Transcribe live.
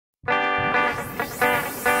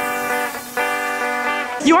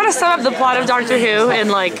You want to sum up the plot of Doctor Who in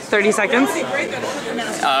like 30 seconds?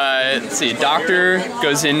 Let's see. Doctor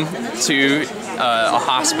goes into a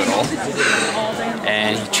hospital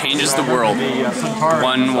and he changes the world.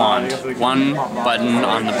 One wand. One button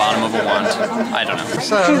on the bottom of a wand. I don't know.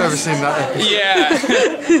 I've never seen that. Yeah.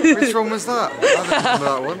 Which one was that? I don't remember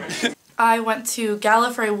that one. I went to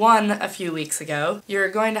Gallifrey One a few weeks ago. You're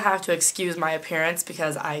going to have to excuse my appearance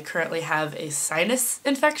because I currently have a sinus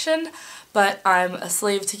infection, but I'm a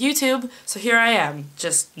slave to YouTube, so here I am.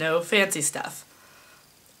 Just no fancy stuff.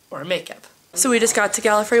 Or makeup. So we just got to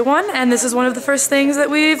Gallifrey One, and this is one of the first things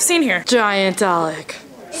that we've seen here. Giant Dalek.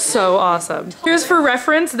 So awesome. Here's for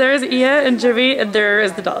reference, there's Ia and Jivy, and there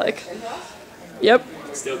is the Dalek. Yep.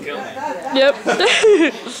 Still killing. Yep.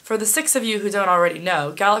 For the 6 of you who don't already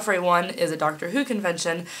know, Gallifrey One is a Doctor Who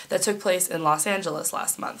convention that took place in Los Angeles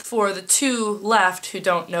last month. For the 2 left who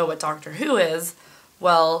don't know what Doctor Who is,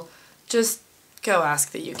 well, just go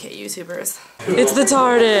ask the UK YouTubers. It's the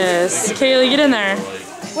TARDIS. Kaylee, get in there.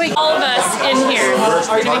 Wait, all of us in here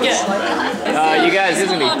are gonna be good. You guys, this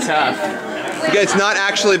is gonna be tough. Yeah, it's not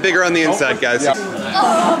actually bigger on the inside, guys.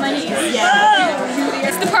 Oh, my knees. Yeah.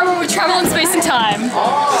 It's the part where we travel in space and time.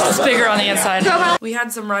 It's bigger on the inside. We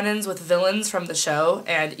had some run-ins with villains from the show,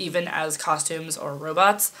 and even as costumes or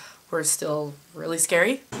robots, were still really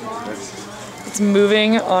scary. It's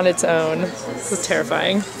moving on its own. This is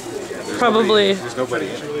terrifying. Probably. There's nobody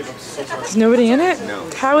in it. There's nobody in it? No.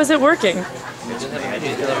 How is it working?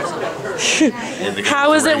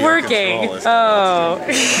 How is it working? Oh.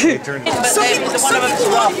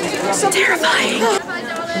 Terrifying.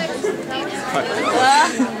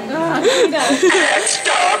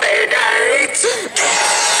 Exterminate!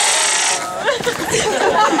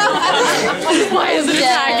 Why is it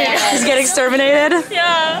attacking? He's getting exterminated?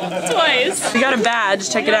 Yeah, twice. We got a badge,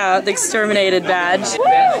 check it out, the exterminated badge.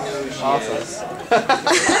 Awesome.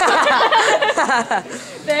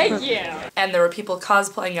 Thank you. And there were people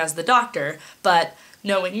cosplaying as the Doctor, but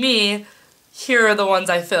knowing me, here are the ones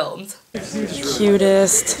I filmed.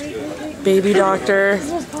 Cutest, Baby Doctor,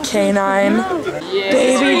 Canine, Yeah.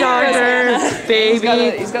 Baby Doctor,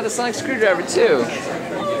 Baby. He's got the sonic screwdriver too.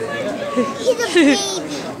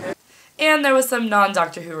 And there was some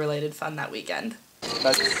non-Doctor Who related fun that weekend.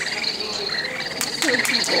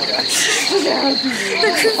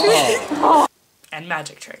 And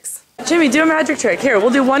magic tricks. Jimmy, do a magic trick. Here, we'll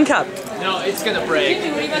do 1 cup. No, it's gonna break.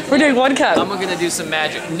 We're doing 1 cup. I'm gonna do some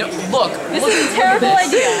magic. No, look. This is a terrible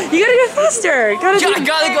idea. You gotta go faster. I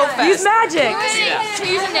gotta go fast. Use magic. Yeah. Should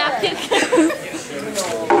we use a napkin?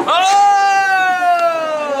 Oh!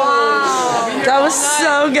 Wow. That was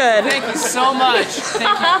so good. Thank you so much.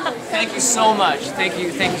 Thank you so much. Thank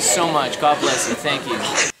you so much. God bless you. Thank you.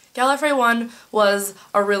 Gallifrey One was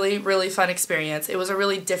a really, really fun experience. It was a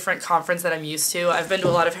really different conference that I'm used to. I've been to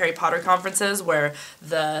a lot of Harry Potter conferences where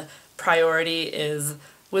the priority is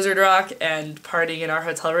Wizard Rock and partying in our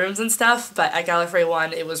hotel rooms and stuff, but at Gallifrey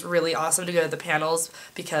One it was really awesome to go to the panels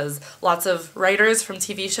because lots of writers from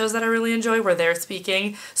TV shows that I really enjoy were there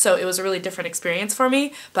speaking, so it was a really different experience for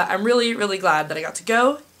me, but I'm really, really glad that I got to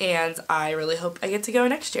go, and I really hope I get to go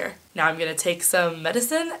next year. Now I'm gonna take some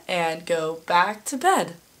medicine and go back to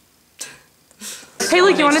bed. Hey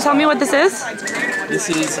Luke, you want to tell me what this is? This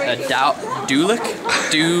is a doohickey.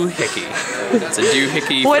 It's a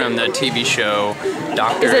doohickey from the TV show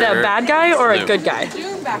Doctor. Is it a bad guy or a good guy?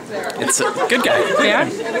 It's a good guy. Yeah?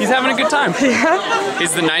 He's having a good time. Yeah?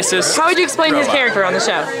 He's the nicest. How would you explain his character on the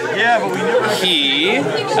show? He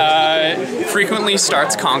frequently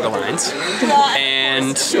starts conga lines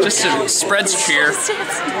and just spreads cheer.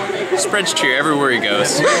 Spreads cheer everywhere he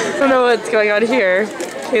goes. I don't know what's going on here.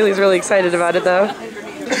 Kaylee's really excited about it though.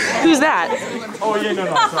 Who's that? Oh yeah, no,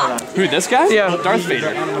 sorry. Who, this guy? Yeah. Darth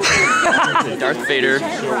Vader. Darth Vader.